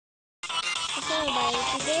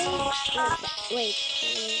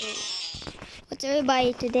What's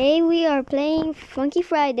everybody? Today we are playing Funky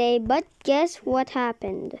Friday, but guess what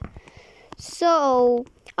happened? So,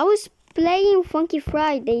 I was playing Funky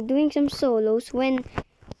Friday, doing some solos, when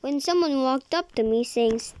someone walked up to me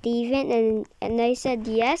saying Steven, and I said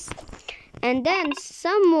yes. And then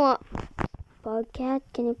someone... Podcat,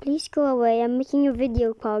 can you please go away? I'm making a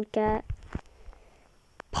video, Podcat.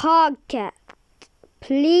 Podcat,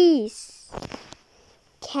 please.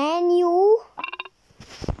 Can you?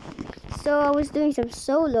 So I was doing some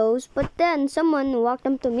solos, but then someone walked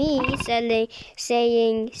up to me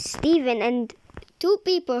saying Steven, and two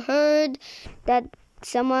people heard that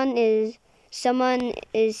someone is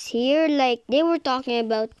here. Like, they were talking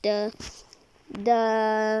about the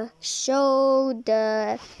show,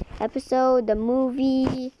 the episode, the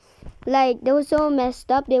movie. Like, they were so messed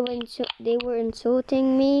up. They were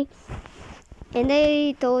insulting me, and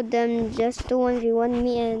I told them just to 1v1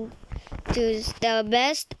 me and choose the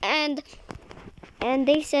best, and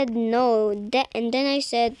they said no. And then I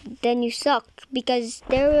said, then you suck, because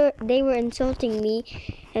they were insulting me,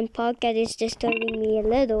 and Podcat is disturbing me a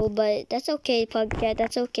little, but that's okay, Podcat,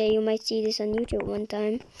 that's okay. You might see this on YouTube one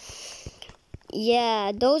time.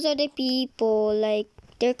 Yeah, those are the people, like,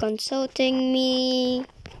 they're consulting me,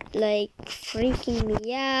 like, freaking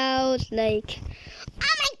me out, like,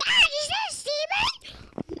 oh my god, is that Steven?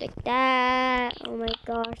 Like that. Oh my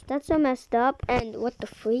gosh, that's so messed up. And what the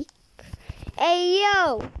freak? Hey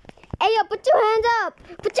yo, put your hands up.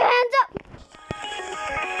 Put your hands up.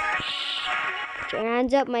 Put your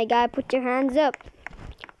hands up, my guy. Put your hands up.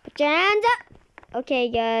 Put your hands up. Okay,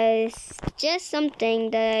 guys, just something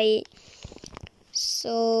that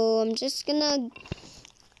so I'm just gonna...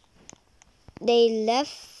 They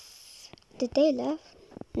left. Did they left?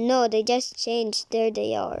 No, they just changed. There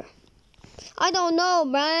they are. I don't know,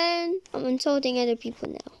 Brian. I'm insulting other people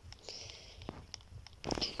now.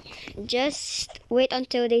 Just wait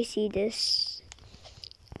until they see this.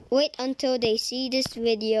 Wait until they see this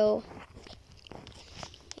video.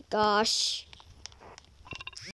 Gosh.